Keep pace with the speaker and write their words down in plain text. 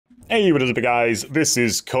Hey, what is up guys, this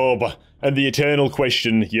is Cob, and the eternal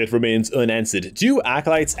question yet remains unanswered. Do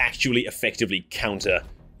Arclights actually effectively counter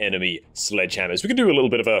enemy Sledgehammers? We can do a little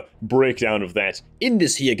bit of a breakdown of that in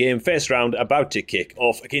this here game. First round about to kick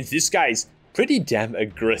off against this guy's pretty damn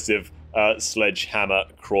aggressive Sledgehammer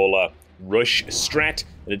crawler rush strat.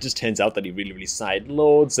 And it just turns out that he really side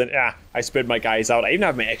loads, and I spread my guys out. I even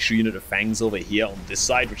have my extra unit of fangs over here on this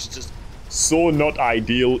side, which is just so not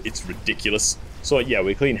ideal, it's ridiculous. So yeah,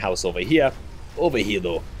 we clean house over here. Over here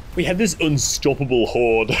though, we have this unstoppable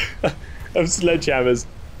horde of Sledgehammers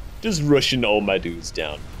just rushing all my dudes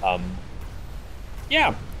down.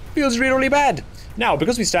 Yeah, feels really bad. Now,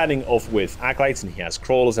 because we're starting off with Arclights and he has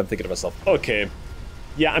crawlers, I'm thinking to myself, okay,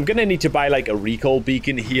 yeah, I'm gonna need to buy like a recall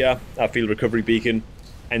beacon here, a field recovery beacon,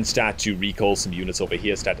 and start to recall some units over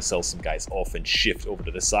here, start to sell some guys off and shift over to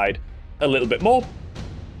the side a little bit more.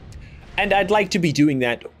 And I'd like to be doing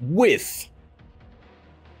that with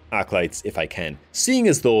Arclights if I can, seeing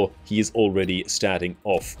as though he is already starting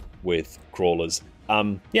off with crawlers.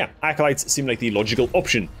 Yeah, Arclights seem like the logical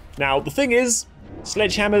option. Now, the thing is,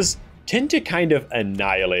 Sledgehammers tend to kind of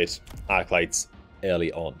annihilate Arclights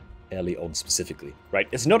early on specifically, right?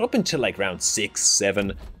 It's not up until like round 6,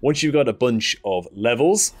 7, once you've got a bunch of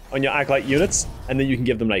levels on your Arclight units, and then you can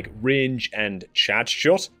give them like range and charge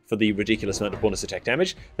shot for the ridiculous amount of bonus attack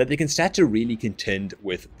damage, that they can start to really contend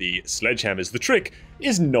with the Sledgehammers. The trick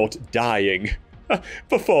is not dying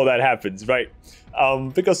before that happens, right?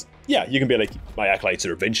 Because, yeah, you can be like, my Arclights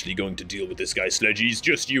are eventually going to deal with this guy's sledgies,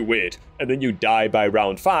 just you wait. And then you die by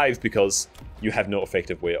round 5 because you have no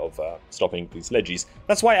effective way of stopping these sledgies.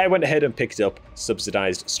 That's why I went ahead and picked up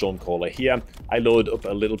subsidized Stormcaller here. I load up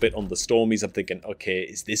a little bit on the Stormies. I'm thinking, okay,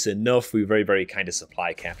 is this enough? We were very kind of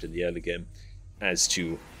supply capped in the early game as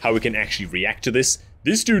to how we can actually react to this.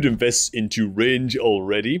 This dude invests into range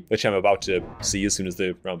already, which I'm about to see as soon as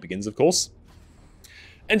the round begins, of course.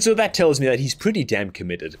 And so that tells me that he's pretty damn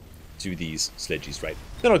committed to these sledgies, right?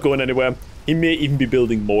 They're not going anywhere. He may even be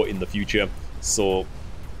building more in the future. So,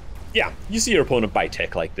 yeah, you see your opponent buy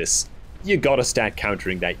tech like this, you gotta start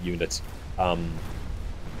countering that unit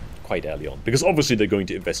quite early on, because obviously they're going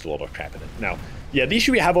to invest a lot of crap in it. Now, yeah, the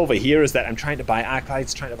issue we have over here is that I'm trying to buy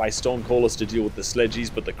Arclights, trying to buy Stormcallers to deal with the sledgies,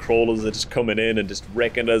 but the crawlers are just coming in and just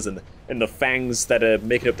wrecking us, and the fangs that are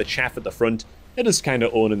making up the chaff at the front are just kind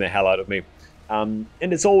of owning the hell out of me. And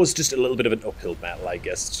it's always just a little bit of an uphill battle, I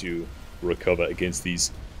guess, to recover against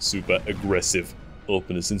these super aggressive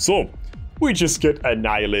openers. And so, we just get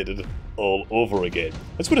annihilated all over again.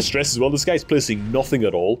 Let's put a stress as well. This guy's placing nothing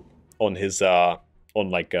at all on his, the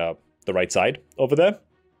right side over there,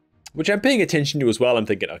 which I'm paying attention to as well. I'm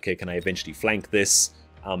thinking, okay, can I eventually flank this?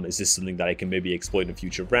 Is this something that I can maybe exploit in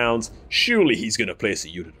future rounds? Surely he's going to place a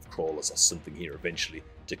unit of crawlers or something here eventually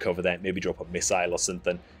to cover that. Maybe drop a missile or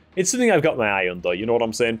something. It's something I've got my eye on though, you know what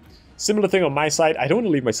I'm saying? Similar thing on my side. I don't want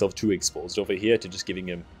to leave myself too exposed over here to just giving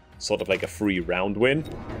him sort of like a free round win.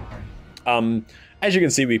 As you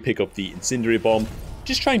can see, we pick up the Incendiary Bomb,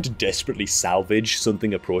 just trying to desperately salvage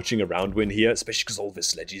something approaching a round win here, especially because all of his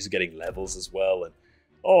sledges are getting levels as well, and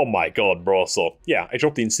oh my god, bro. So yeah, I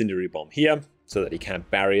dropped the Incendiary Bomb here so that he can't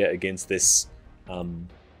barrier against this,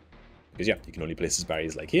 because yeah, you can only place his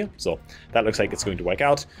barriers like here, so that looks like it's going to work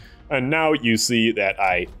out. And now you see that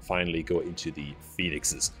I finally go into the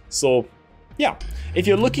Phoenixes. So yeah, if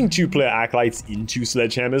you're looking to play Arclights into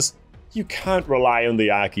Sledgehammers, you can't rely on the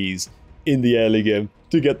Arkies in the early game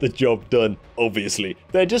to get the job done, obviously.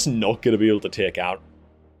 They're just not going to be able to take out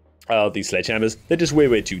these Sledgehammers. They're just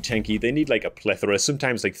way too tanky. They need like a plethora,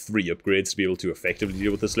 sometimes like 3 upgrades to be able to effectively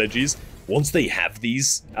deal with the sledgies. Once they have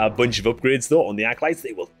these bunch of upgrades though on the Arclights,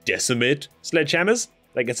 they will decimate Sledgehammers.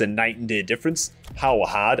 Like, it's a night and day difference how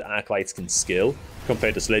hard Arclights can scale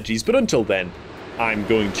compared to sledgies. But until then, I'm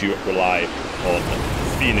going to rely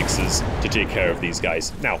on Phoenixes to take care of these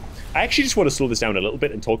guys. Now, I actually just want to slow this down a little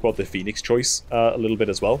bit and talk about the Phoenix choice a little bit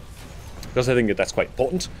as well, because I think that that's quite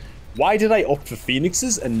important. Why did I opt for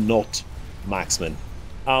Phoenixes and not Marksmen?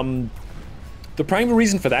 The primary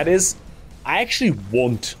reason for that is I actually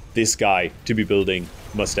want this guy to be building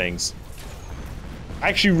Mustangs. I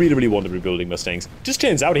actually really want to be building Mustangs. Just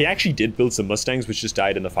turns out he actually did build some Mustangs, which just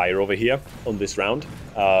died in the fire over here on this round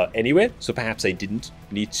anyway, so perhaps I didn't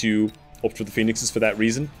need to opt for the Phoenixes for that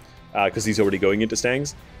reason, because he's already going into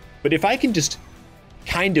Stangs. But if I can just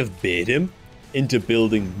kind of bait him into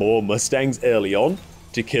building more Mustangs early on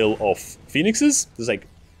to kill off Phoenixes, there's like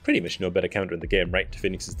pretty much no better counter in the game, right, to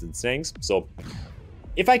Phoenixes than Stangs. So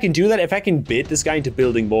if I can do that, if I can bait this guy into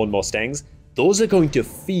building more and more Stangs, those are going to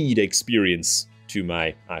feed experience to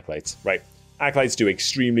my Arclights, right? Arclights do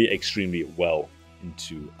extremely well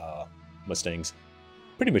into Mustangs.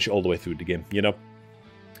 pretty much all the way through the game, you know?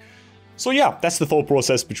 So yeah, that's the thought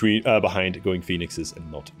process behind going Phoenixes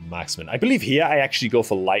and not Marksmen. I believe here I actually go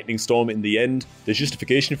for Lightning Storm in the end. The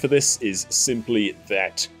justification for this is simply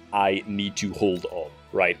that I need to hold on,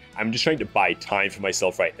 right? I'm just trying to buy time for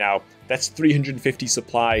myself right now. That's 350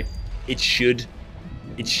 supply. It should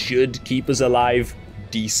keep us alive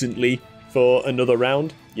decently for another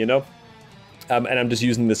round, you know? And I'm just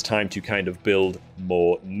using this time to kind of build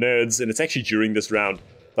more nerds. And it's actually during this round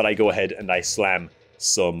that I go ahead and I slam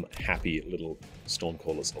some happy little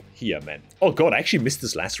Stormcallers up here, man. Oh god, I actually missed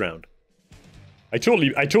this last round. I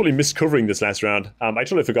totally missed covering this last round. I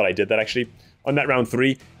totally forgot I did that, actually. On that round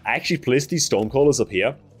 3, I actually placed these Stormcallers up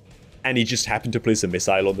here, and he just happened to place a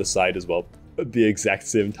missile on this side as well. At the exact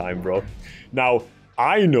same time, bro. Now,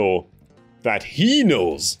 I know that he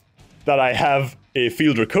knows that I have a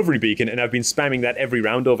field recovery beacon, and I've been spamming that every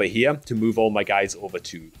round over here to move all my guys over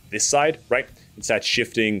to this side, right? And start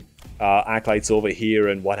shifting Arclights over here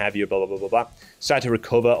and what have you, blah, blah, blah, blah, blah. Start to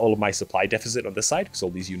recover all of my supply deficit on this side, because all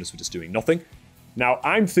these units were just doing nothing. Now,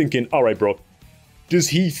 I'm thinking, alright, bro, does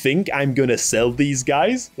he think I'm gonna sell these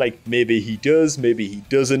guys? Like, maybe he does, maybe he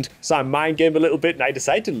doesn't. So I mind game a little bit, and I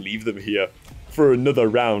decide to leave them here for another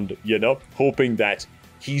round, you know? Hoping that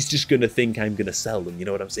he's just gonna think I'm gonna sell them, you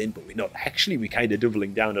know what I'm saying? But we're not. Actually, we're kind of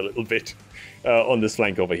doubling down a little bit on this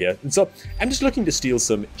flank over here. And so, I'm just looking to steal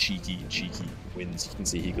some cheeky wins. You can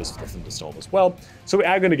see he goes for the Thunderstorm as well. So we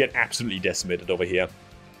are gonna get absolutely decimated over here.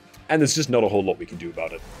 And there's just not a whole lot we can do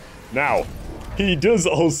about it. Now, he does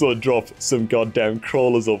also drop some goddamn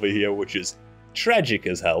crawlers over here, which is tragic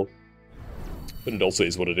as hell. But it also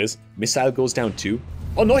is what it is. Missile goes down too.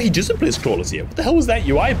 Oh no, he doesn't place crawlers here. What the hell was that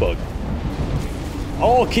UI bug?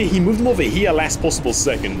 Oh, okay, he moved them over here last possible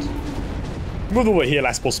second. Moved them over here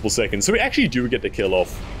last possible second. So we actually do get to kill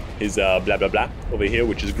off his blah blah blah over here,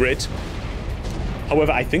 which is great.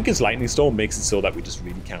 However, I think his Lightning Storm makes it so that we just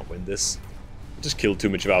really can't win this. We just killed too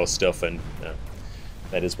much of our stuff, and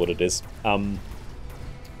that is what it is.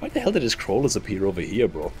 Why the hell did his crawlers appear over here,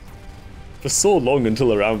 bro? For so long until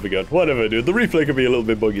the round began. Whatever, dude. The replay can be a little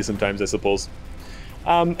bit buggy sometimes, I suppose.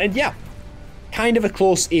 And yeah, kind of a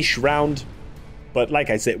close-ish round. But like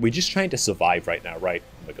I said, we're just trying to survive right now, right?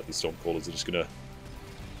 Oh my god, these Stormcallers are just gonna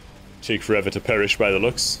take forever to perish by the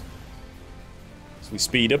looks. So we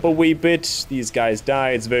speed up a wee bit. These guys die.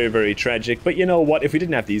 It's very, very tragic. But you know what? If we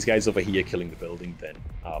didn't have these guys over here killing the building, then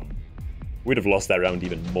we'd have lost that round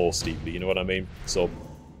even more steeply, you know what I mean? So,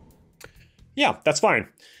 yeah, that's fine.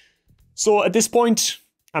 So at this point,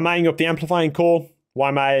 I'm eyeing up the Amplifying Core. Why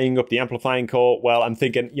am I eyeing up the Amplifying Core? Well, I'm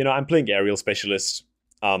thinking, you know, I'm playing Aerial Specialist.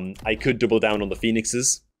 I could double down on the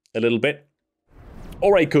Phoenixes a little bit.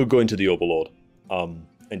 Or I could go into the Overlord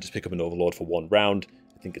and just pick up an Overlord for one round.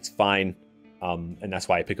 I think it's fine. And that's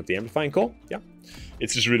why I pick up the Amplifying Core. Yeah.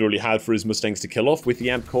 It's just really, really hard for his Mustangs to kill off with the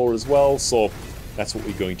Amp Core as well. So that's what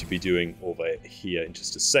we're going to be doing over here in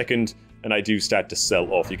just a second. And I do start to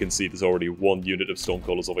sell off. You can see there's already one unit of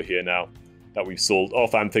Stormcallers over here now that we've sold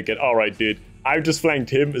off. I'm thinking, alright, dude, I've just flanked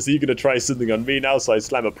him. Is he going to try something on me now? So I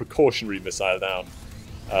slam a precautionary missile down.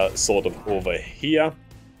 Sort of over here.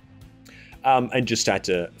 And just start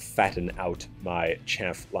to fatten out my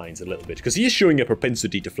chaff lines a little bit. Because he is showing a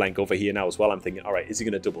propensity to flank over here now as well. I'm thinking, alright, is he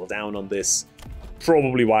going to double down on this?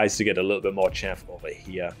 Probably wise to get a little bit more chaff over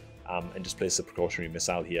here. And just place a precautionary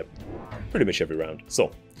missile here pretty much every round.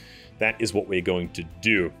 So, that is what we're going to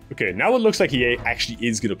do. Okay, now it looks like he actually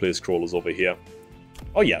is going to place crawlers over here.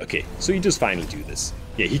 Oh yeah, okay. So he does finally do this.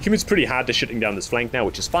 Yeah, he commits pretty hard to shutting down this flank now,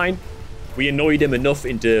 which is fine. We annoyed him enough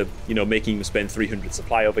into, you know, making him spend 300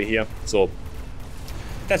 supply over here. So,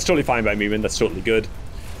 that's totally fine by me, man. That's totally good.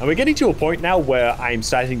 And we're getting to a point now where I'm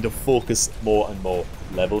starting to focus more and more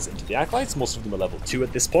levels into the Arclights. Most of them are level 2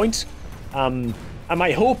 at this point. And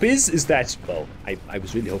my hope is that, well, I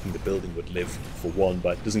was really hoping the building would live for one,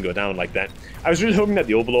 but it doesn't go down like that. I was really hoping that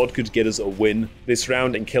the Overlord could get us a win this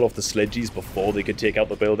round and kill off the Sledgies before they could take out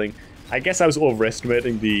the building. I guess I was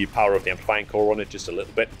overestimating the power of the Amplifying Core on it just a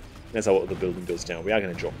little bit. That's how the building goes down. We are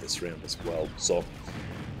going to drop this round as well, so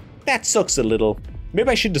that sucks a little. Maybe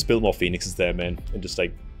I should just build more Phoenixes there, man, and just,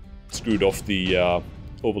 like, screwed off the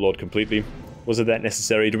Overlord completely. Was it that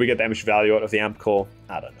necessary? Did we get that much value out of the Amp Core?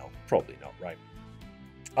 I don't know. Probably not, right?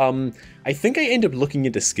 I think I end up looking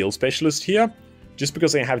into Skill Specialist here, just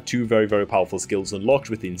because I have two very, very powerful skills unlocked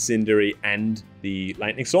with the Incendiary and the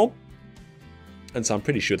Lightning Storm. And so I'm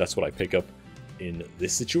pretty sure that's what I pick up in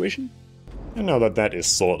this situation. And now that that is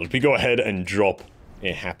sorted, we go ahead and drop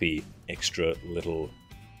a happy extra little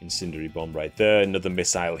Incendiary Bomb right there. Another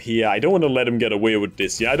missile here. I don't want to let him get away with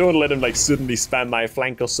this. Yeah, I don't want to let him, like, suddenly spam my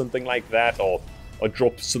flank or something like that, or or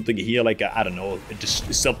drop something here like I don't know, a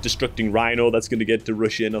self-destructing rhino that's going to get to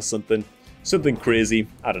rush in or something. Something crazy.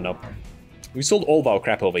 I don't know. We sold all of our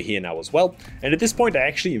crap over here now as well. And at this point, I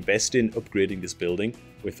actually invest in upgrading this building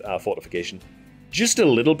with fortification. Just a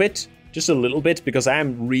little bit. Just a little bit, because I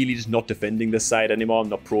am really just not defending this side anymore. I'm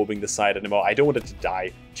not probing this side anymore. I don't want it to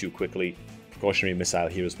die too quickly. Precautionary missile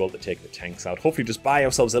here as well to take the tanks out. Hopefully just buy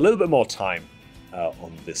ourselves a little bit more time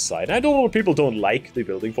on this side. And I don't know if people don't like the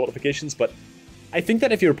building fortifications, but I think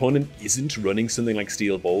that if your opponent isn't running something like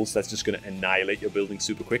steel balls, that's just going to annihilate your building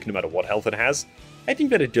super quick no matter what health it has. I think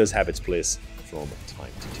that it does have its place from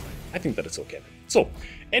time to time. I think that it's okay. So,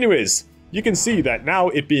 anyways, you can see that now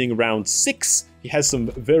it being round 6, he has some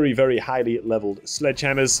very, very highly leveled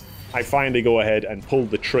sledgehammers. I finally go ahead and pull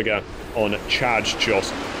the trigger on charged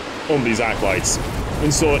shot on these Arclights.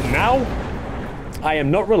 And so now, I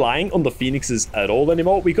am not relying on the Phoenixes at all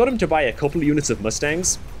anymore. We got him to buy a couple of units of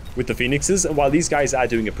Mustangs with the Phoenixes, and while these guys are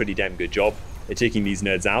doing a pretty damn good job at taking these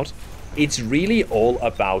nerds out, it's really all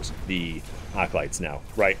about the Arclights now,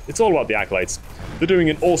 right? It's all about the Arclights. They're doing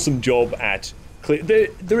an awesome job at...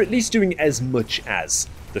 They're at least doing as much as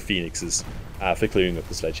the Phoenixes for clearing up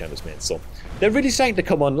the Sledgehammers, man. So they're really starting to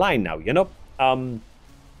come online now, you know? And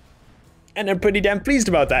I'm pretty damn pleased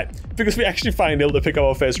about that, because we actually finally able to pick up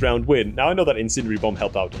our first round win. Now, I know that Incendiary Bomb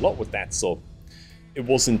helped out a lot with that, so it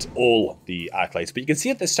wasn't all the Arclights, but you can see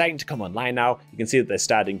that they're starting to come online now. You can see that they're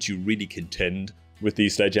starting to really contend with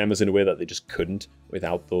these Sledgehammers in a way that they just couldn't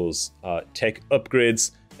without those tech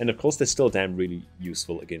upgrades. And of course, they're still damn really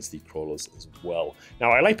useful against the crawlers as well.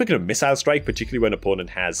 Now, I like picking a missile strike, particularly when an opponent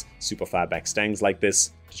has super far back stangs like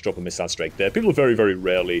this. Just drop a missile strike there. People very, very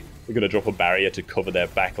rarely are going to drop a barrier to cover their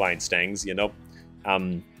backline stangs, you know?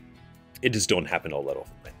 It just don't happen all that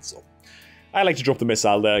often, man. So I like to drop the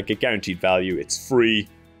missile there, get guaranteed value. It's free.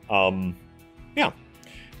 Yeah.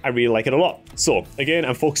 I really like it a lot. So, again,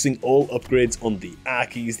 I'm focusing all upgrades on the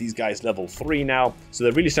Archies. These guys level 3 now, so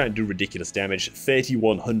they're really starting to do ridiculous damage.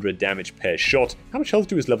 3,100 damage per shot. How much health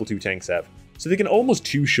do his level 2 tanks have? So they can almost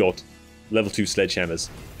two-shot level 2 Sledgehammers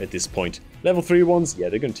at this point. Level 3 ones, yeah,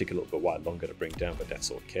 they're going to take a little bit while longer to bring down, but that's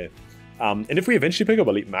okay. And if we eventually pick up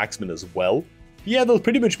Elite Marksman as well, yeah, they'll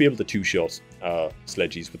pretty much be able to two-shot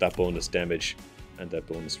Sledgies with that bonus damage and that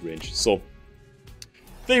bonus range. So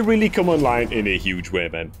they really come online in a huge way,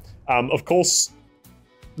 man. Of course,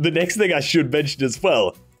 the next thing I should mention as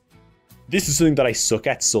well, this is something that I suck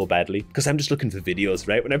at so badly, because I'm just looking for videos,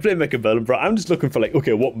 right? When I play Mechabellum, bro, I'm just looking for like,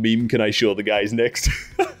 okay, what meme can I show the guys next?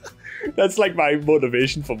 That's like my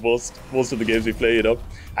motivation for most of the games we play, you know?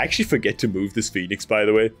 I actually forget to move this Phoenix, by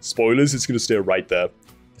the way. Spoilers, it's going to stay right there.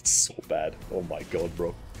 It's so bad. Oh my god,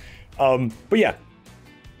 bro. But yeah.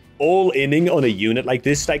 All-inning on a unit like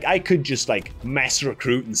this, like, I could just, like, mass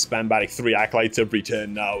recruit and spam by, like, 3 Arclights every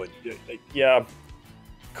turn now, and, like, yeah,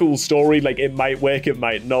 cool story, like, it might work, it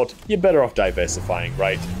might not. You're better off diversifying,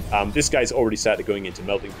 right? This guy's already started going into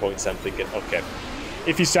melting points. I'm thinking, okay,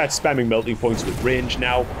 if you start spamming melting points with range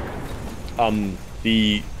now,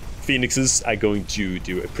 the Phoenixes are going to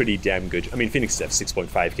do a pretty damn good... I mean, Phoenixes have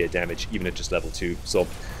 6.5k damage, even at just level 2, so...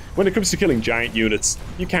 When it comes to killing giant units,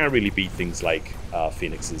 you can't really beat things like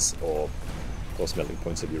Phoenixes or, of course, melting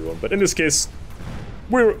points of your own. But in this case,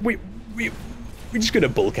 we're just going to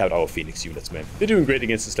bulk out our Phoenix units, man. They're doing great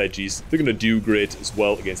against the Sledgies. They're going to do great as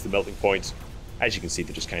well against the melting point. As you can see,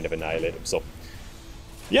 they just kind of annihilate them. So,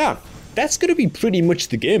 yeah, that's going to be pretty much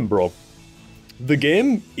the game, bro. The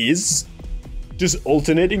game is just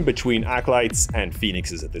alternating between Arclights and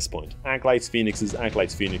Phoenixes at this point. Arclights, Phoenixes,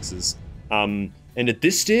 Arclights, Phoenixes. And at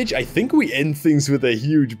this stage, I think we end things with a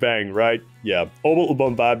huge bang, right? Yeah, orbital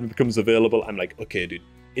bombardment becomes available. I'm like, okay, dude,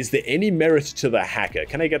 is there any merit to the hacker?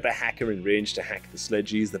 Can I get the hacker in range to hack the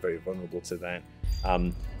Sledgies? They're very vulnerable to that.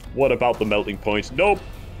 What about the melting point? Nope.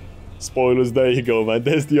 Spoilers, there you go, man.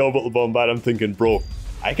 There's the orbital bombard. I'm thinking, bro,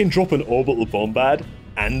 I can drop an orbital bombard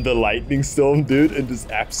and the lightning storm, dude, and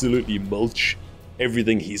just absolutely mulch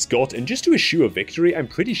everything he's got. And just to assure victory, I'm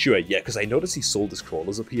pretty sure, yeah, because I noticed he sold his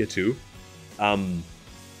crawlers up here too. I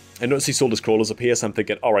noticed he sold his crawlers up here, so I'm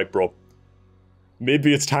thinking, alright, bro,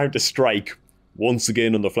 maybe it's time to strike once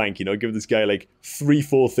again on the flank, you know, give this guy like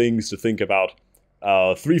 3-4 things to think about,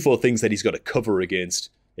 3-4 things that he's got to cover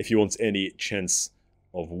against if he wants any chance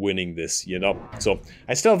of winning this, you know. So,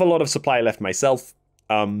 I still have a lot of supply left myself.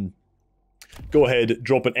 Go ahead,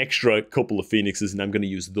 drop an extra couple of Phoenixes, and I'm going to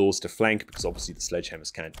use those to flank, because obviously the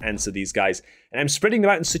Sledgehammers can't answer these guys. And I'm spreading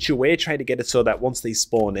them out in such a way, trying to get it so that once they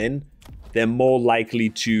spawn in, they're more likely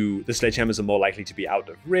to... The Sledgehammers are more likely to be out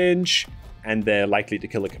of range, and they're likely to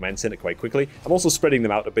kill a command center quite quickly. I'm also spreading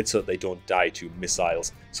them out a bit so that they don't die to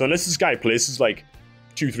missiles. So unless this guy places, like,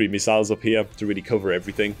 2-3 missiles up here to really cover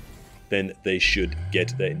everything, then they should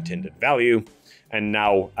get their intended value. And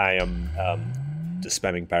now I am just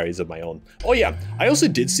spamming barriers of my own. Oh yeah, I also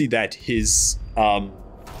did see that his orbital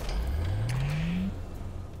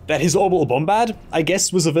bombard, I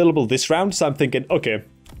guess, was available this round. So I'm thinking, okay,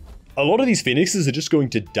 a lot of these Phoenixes are just going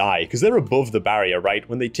to die because they're above the barrier, right?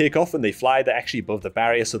 When they take off and they fly, they're actually above the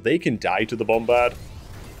barrier, so they can die to the bombard.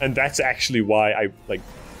 And that's actually why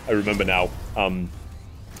I remember now.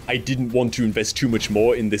 I didn't want to invest too much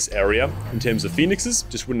more in this area in terms of Phoenixes.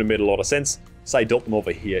 Just wouldn't have made a lot of sense. So I built them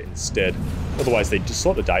over here instead. Otherwise, they just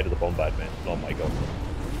sort of die to the bombard, man. Oh my god.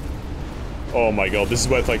 Oh my god, this is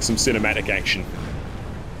worth like some cinematic action.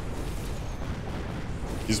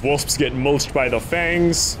 These wasps get mulched by the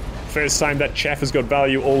fangs. First time that chaff has got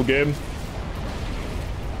value all game.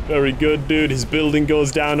 Very good, dude. His building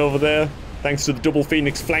goes down over there. Thanks to the double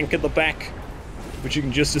Phoenix flank at the back. Which you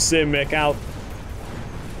can just as same make out.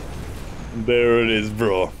 There it is,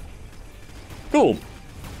 bro. Cool.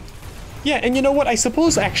 Yeah, and you know what? I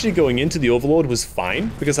suppose actually going into the Overlord was fine,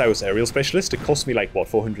 because I was aerial specialist. It cost me like, what,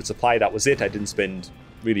 400 supply? That was it. I didn't spend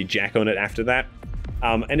really jack on it after that.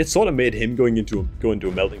 And it sort of made him go into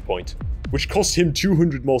a melting point, which cost him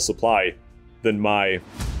 200 more supply than my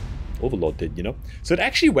Overlord did, you know? So it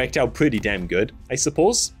actually worked out pretty damn good, I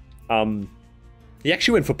suppose. He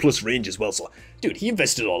actually went for plus range as well, so, dude, he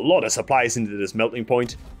invested a lot of supplies into this melting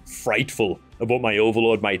point. Frightful of what my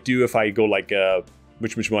Overlord might do if I go, like,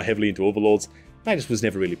 much more heavily into Overlords. I just was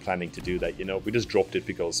never really planning to do that, you know? We just dropped it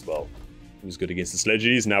because, well, it was good against the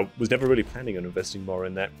Sledgies, and I was never really planning on investing more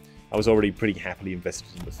in that. I was already pretty happily invested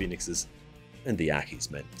in the Phoenixes and the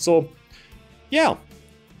Archies, man. So, yeah,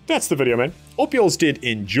 that's the video, man. Hope you all did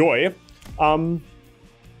enjoy. And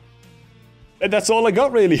that's all I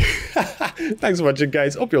got, really. Thanks for watching,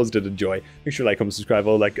 guys. Hope you all did enjoy. Make sure to like, comment, subscribe,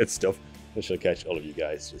 all that good stuff. I shall catch all of you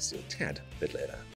guys just a tad bit later.